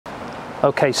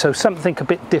Okay, so something a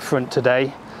bit different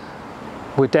today.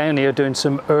 We're down here doing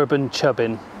some urban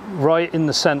chubbing right in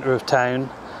the centre of town.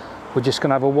 We're just going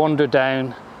to have a wander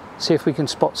down, see if we can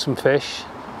spot some fish.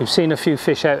 We've seen a few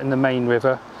fish out in the main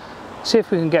river. See if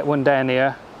we can get one down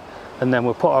here, and then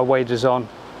we'll put our waders on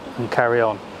and carry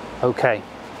on. Okay.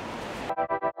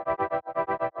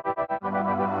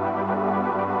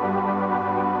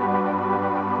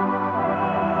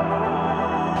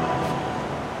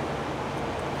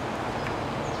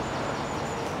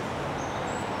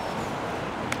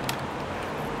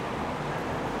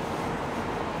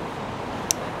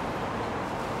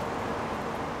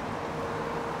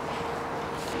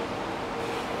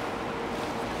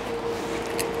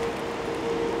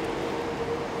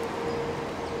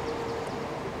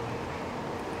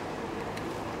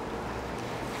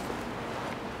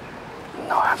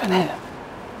 Not having it.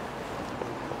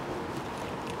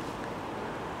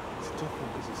 It's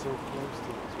different because it's so close to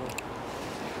it as well.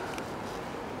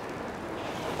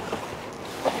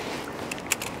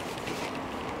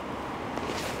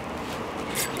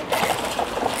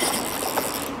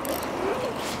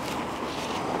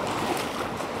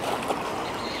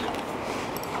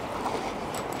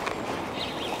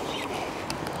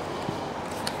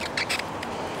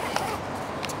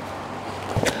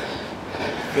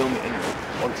 Film it in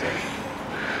one second.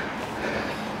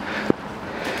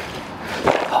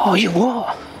 Oh, you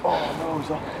what? Oh, no, was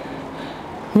that?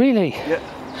 Really? Yeah.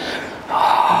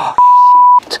 Oh,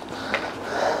 shit.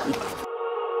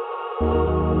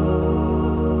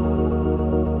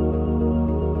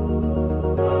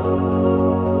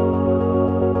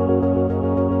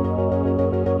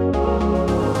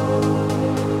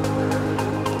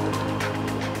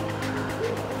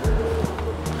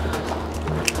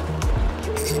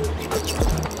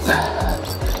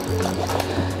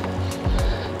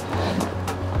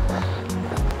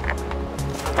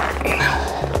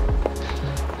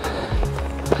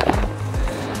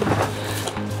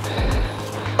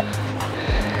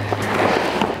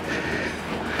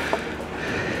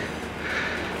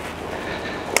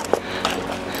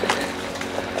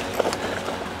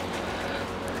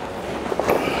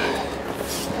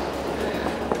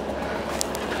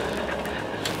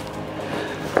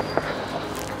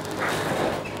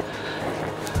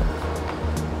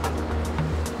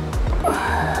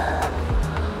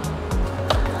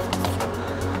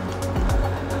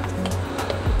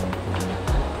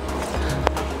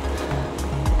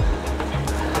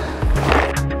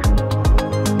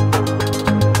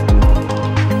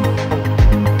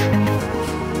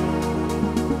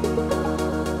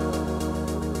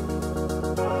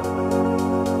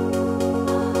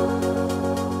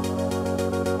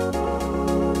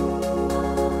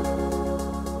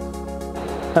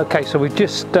 Okay, so we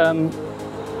just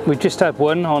had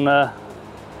one on a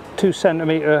 2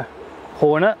 centimetre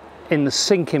Hornet in the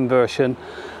sinking version.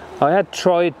 I had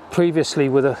tried previously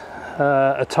with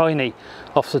a tiny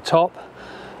off the top,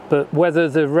 but whether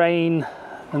the rain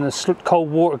and the cold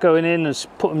water going in has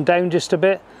put them down just a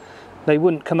bit, they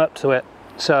wouldn't come up to it.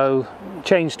 So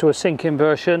changed to a sinking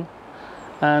version,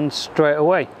 and straight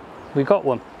away we got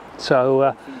one.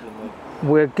 So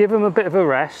we'll give them a bit of a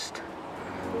rest,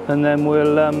 and then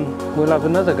we'll have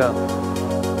another go.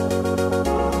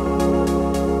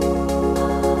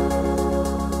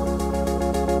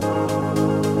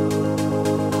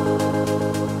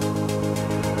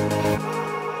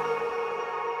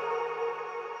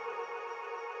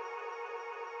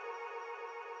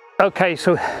 Okay,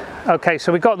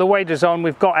 so we got the waders on,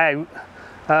 we've got out.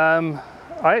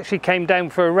 I actually came down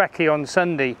for a recce on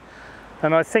Sunday,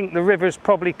 and I think the river's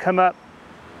probably come up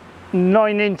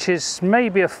 9 inches,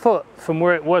 maybe a foot from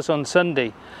where it was on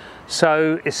Sunday.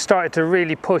 So it's started to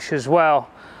really push as well.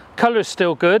 Colour's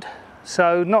still good,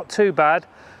 so not too bad,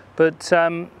 but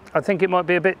I think it might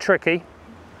be a bit tricky.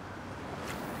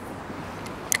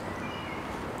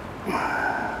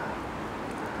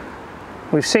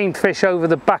 We've seen fish over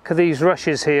the back of these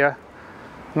rushes here,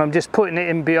 and I'm just putting it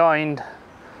in behind.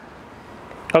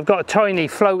 I've got a tiny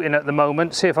floating at the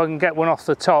moment, see if I can get one off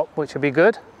the top, which would be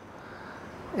good.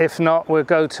 If not, we'll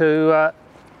go to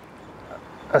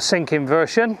a sinking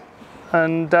version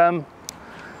and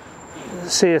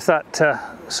see if that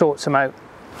sorts them out.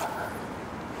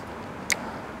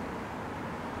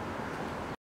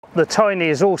 The tiny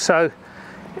is also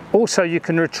you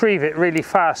can retrieve it really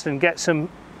fast and get some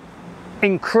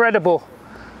incredible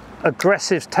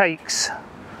aggressive takes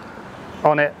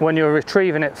on it when you're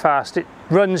retrieving it fast. It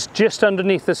runs just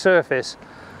underneath the surface,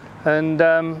 and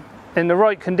in the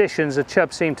right conditions the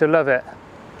chub seem to love it.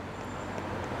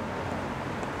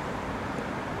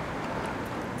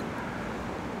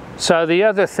 So the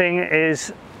other thing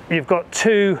is you've got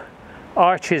two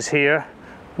arches here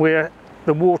where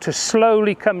the water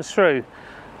slowly comes through.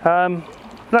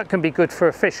 That can be good for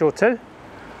a fish or two,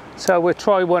 so we'll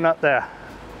try one up there.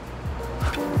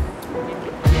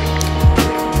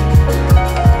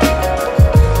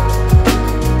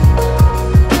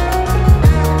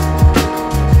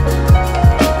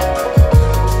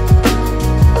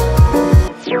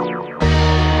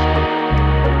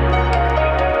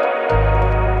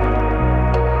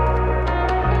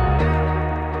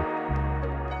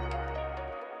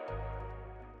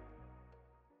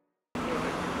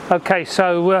 Okay,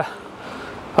 so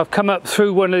I've come up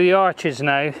through one of the arches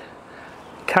now,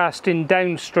 casting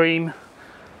downstream.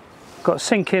 Got a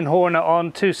sinking hornet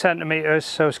on, 2 centimeters,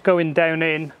 so it's going down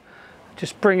in,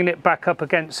 just bringing it back up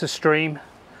against the stream.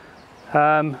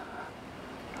 Hoping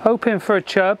for a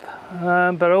chub,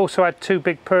 but I also had 2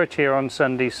 big perch here on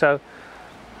Sunday, so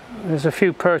there's a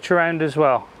few perch around as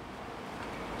well.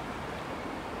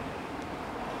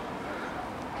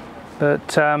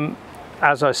 But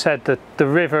as I said, the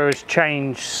river has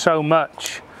changed so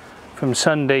much from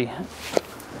Sunday.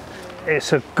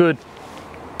 It's a good,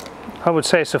 I would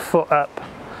say it's a foot up,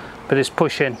 but it's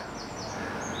pushing.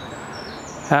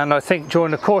 And I think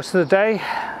during the course of the day,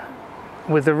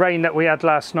 with the rain that we had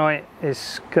last night,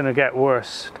 it's going to get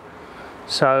worse.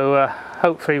 So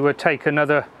hopefully we'll take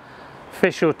another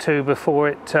fish or two before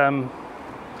it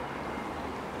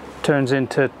turns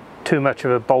into too much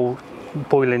of a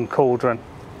boiling cauldron.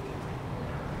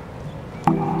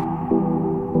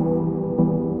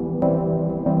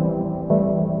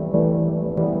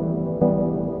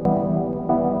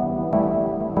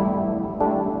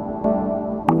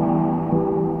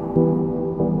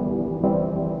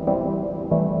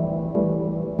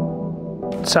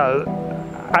 So,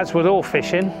 as with all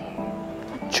fishing,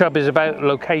 chub is about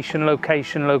location,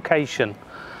 location, location.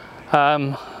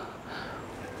 I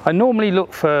normally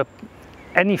look for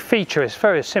any feature. It's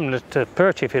very similar to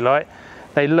perch, if you like.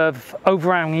 They love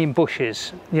overhanging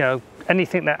bushes, you know,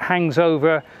 anything that hangs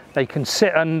over, they can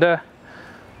sit under.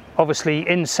 Obviously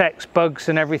insects, bugs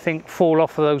and everything fall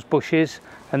off of those bushes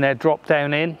and they're dropped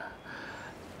down in.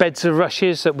 Beds of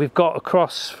rushes that we've got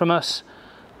across from us,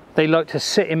 they like to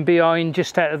sit in behind,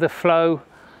 just out of the flow,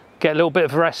 get a little bit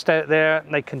of rest out there.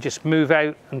 They can just move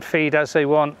out and feed as they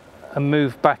want and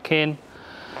move back in.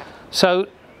 So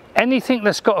anything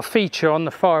that's got a feature on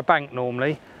the far bank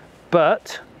normally,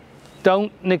 but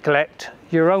don't neglect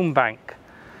your own bank.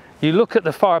 You look at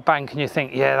the far bank and you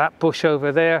think, yeah, that bush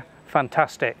over there,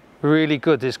 fantastic, really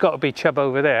good, there's got to be chub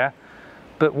over there.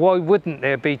 But why wouldn't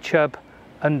there be chub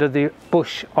under the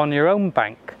bush on your own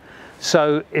bank?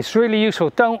 So it's really useful.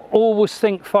 Don't always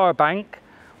think far bank,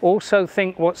 also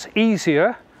think what's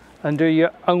easier under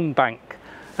your own bank.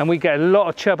 And we get a lot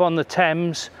of chub on the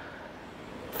Thames,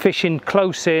 fishing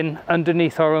close in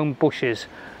underneath our own bushes.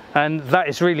 And that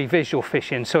is really visual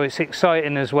fishing, so it's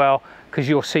exciting as well, because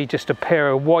you'll see just a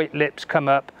pair of white lips come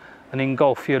up and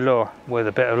engulf your lure with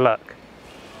a bit of luck.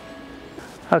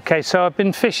 Okay, so I've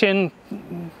been fishing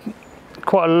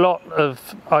quite a lot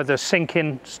of either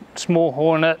sinking small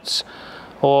hornets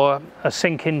or a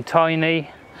sinking tiny.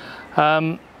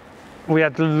 We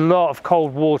had a lot of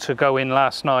cold water go in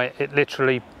last night.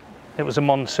 It was a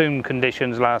monsoon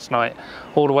conditions last night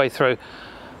all the way through.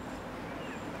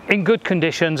 In good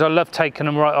conditions, I love taking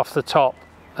them right off the top,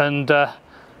 and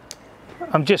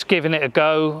I'm just giving it a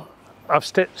go. I've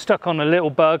stuck on a little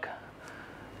bug,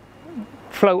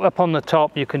 float up on the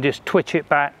top, you can just twitch it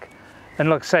back. And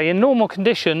like I say, in normal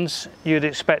conditions, you'd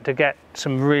expect to get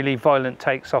some really violent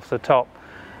takes off the top.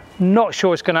 Not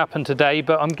sure it's going to happen today,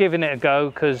 but I'm giving it a go,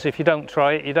 because if you don't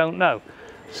try it, you don't know.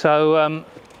 So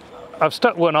I've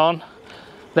stuck one on.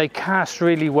 They cast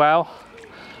really well.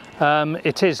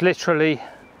 It is literally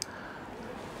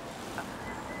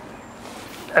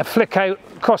a flick out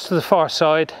across to the far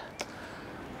side,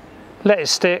 let it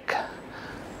stick,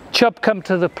 chub come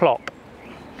to the plop.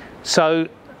 So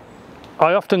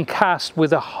I often cast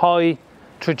with a high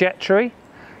trajectory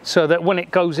so that when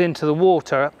it goes into the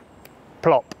water,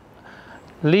 plop.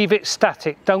 Leave it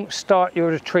static, don't start your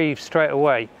retrieve straight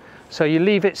away. So you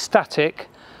leave it static,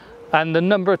 and the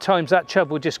number of times that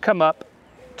chub will just come up,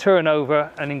 turn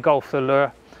over and engulf the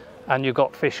lure, and you've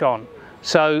got fish on.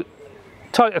 So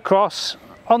tight across,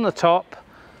 on the top,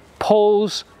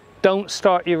 pause, don't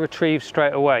start your retrieve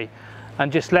straight away,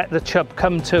 and just let the chub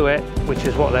come to it, which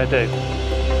is what they do.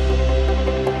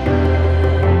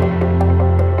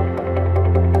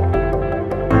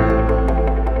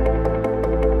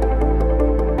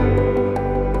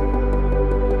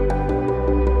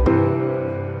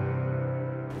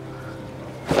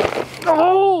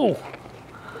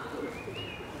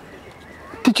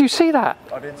 Did you see that?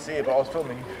 I didn't see it, but I was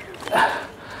filming.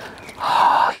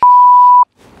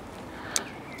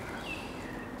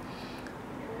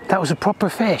 That was a proper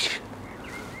fish.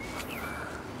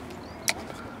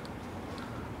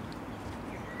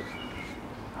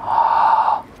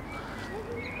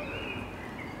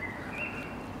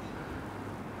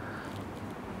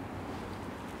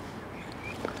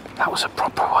 That was a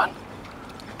proper one.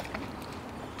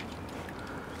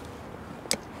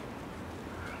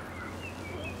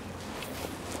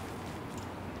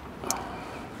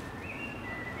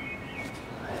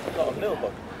 Got a little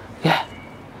bug. Yeah,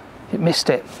 it missed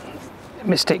it. It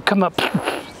missed it. Come up.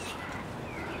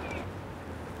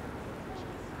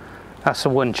 That's the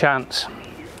one chance.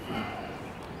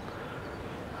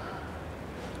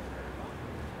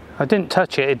 I didn't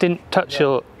touch it. It didn't touch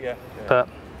your. Yeah. But.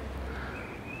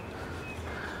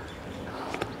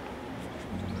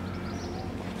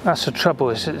 That's the trouble,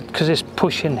 is it because it's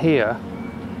pushing here.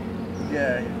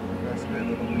 Yeah, that's a bit of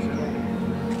a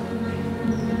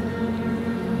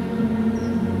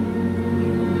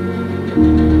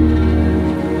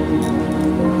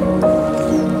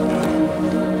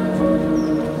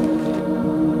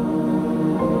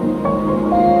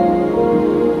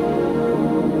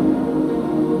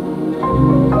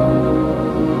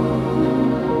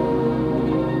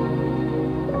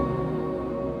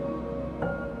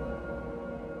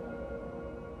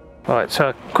Right, so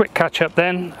a quick catch up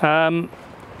then, and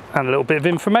a little bit of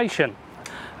information.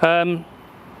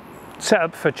 Set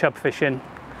up for chub fishing,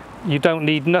 you don't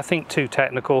need nothing too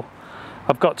technical.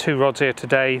 I've got two rods here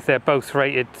today, they're both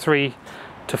rated 3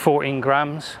 to 14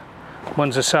 grams.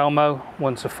 One's a Salmo,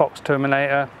 one's a Fox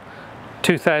Terminator,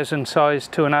 2000 size,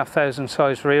 2,500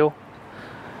 size reel,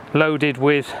 loaded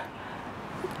with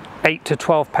 8 to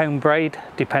 12 pound braid,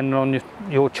 depending on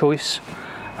your choice.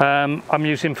 I'm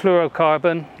using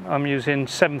fluorocarbon, I'm using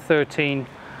 713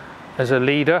 as a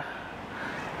leader,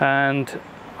 and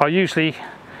I usually,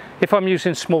 if I'm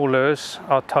using small lures,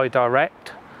 I'll tie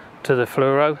direct to the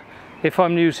fluoro. If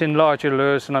I'm using larger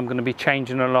lures and I'm going to be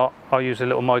changing a lot, I'll use a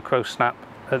little micro snap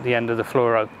at the end of the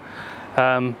fluoro.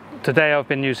 Today I've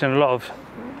been using a lot of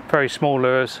very small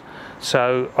lures,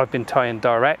 so I've been tying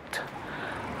direct.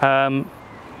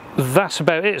 That's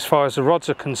about it as far as the rods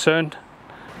are concerned.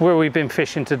 Where we've been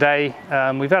fishing today,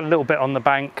 we've had a little bit on the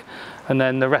bank and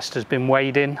then the rest has been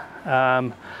wading.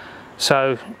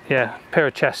 So yeah, pair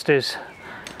of chesties.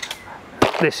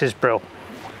 This is brill.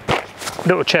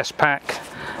 Little chest pack,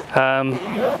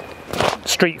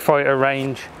 Street Fighter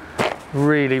range,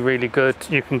 really good.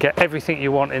 You can get everything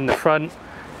you want in the front.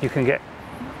 You can get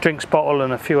drinks bottle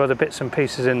and a few other bits and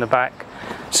pieces in the back.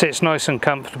 Sits nice and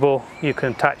comfortable. You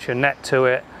can attach your net to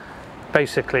it.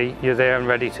 Basically, you're there and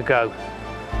ready to go.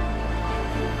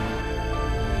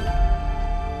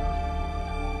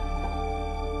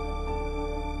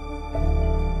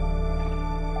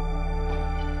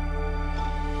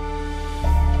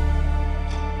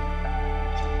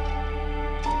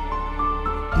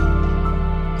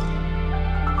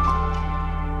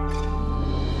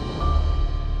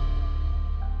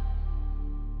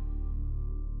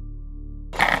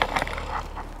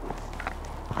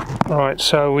 Right,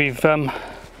 so we've been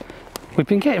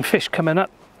getting fish coming up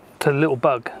to little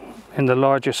bug in the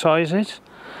larger sizes,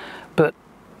 but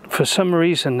for some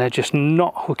reason they're just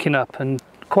not hooking up, and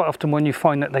quite often when you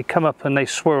find that they come up and they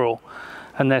swirl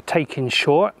and they're taking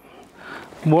short,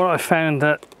 what I found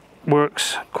that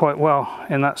works quite well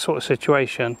in that sort of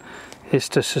situation is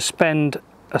to suspend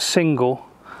a single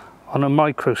on a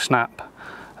micro snap,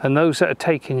 and those that are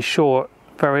taking short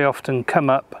very often come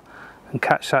up and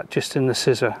catch that just in the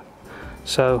scissor.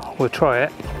 So we'll try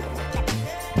it.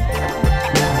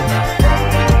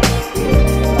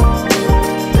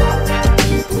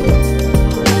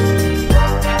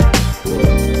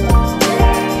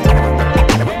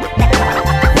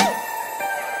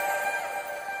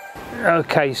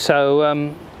 Okay,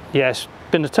 so yeah, it's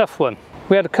been a tough one.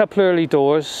 We had a couple early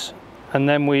doors and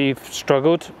then we've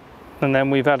struggled, and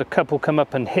then we've had a couple come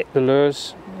up and hit the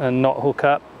lures and not hook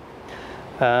up.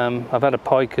 I've had a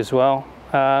pike as well.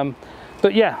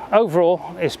 But yeah,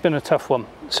 overall, it's been a tough one.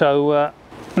 So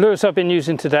lures I've been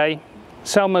using today,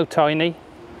 Salmo Tiny,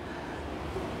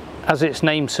 as its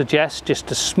name suggests,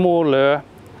 just a small lure.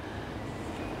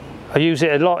 I use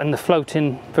it a lot in the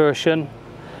floating version,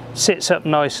 sits up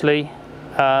nicely.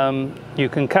 You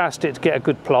can cast it to get a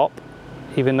good plop,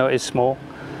 even though it is small.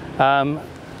 And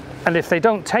if they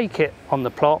don't take it on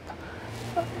the plop,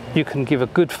 you can give a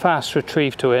good fast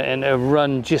retrieve to it and it'll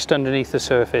run just underneath the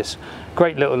surface.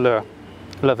 Great little lure,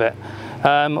 love it.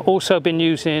 Also been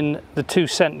using the 2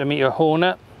 centimeter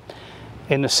Hornet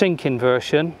in the sinking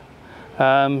version.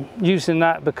 Using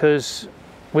that because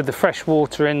with the fresh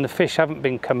water in, the fish haven't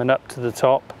been coming up to the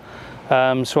top.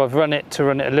 So I've run it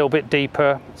a little bit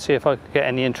deeper, see if I could get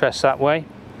any interest that way.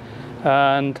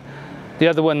 And the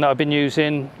other one that I've been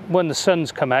using when the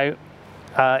sun's come out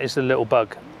is the little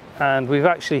bug. And we've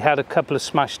actually had a couple of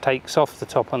smash takes off the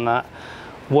top on that.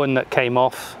 One that came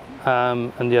off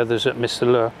and the others that missed the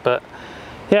lure. But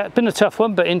yeah, it's been a tough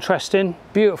one, but interesting.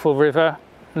 Beautiful river,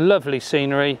 lovely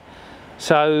scenery.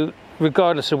 So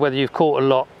regardless of whether you've caught a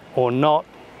lot or not,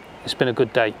 it's been a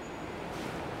good day.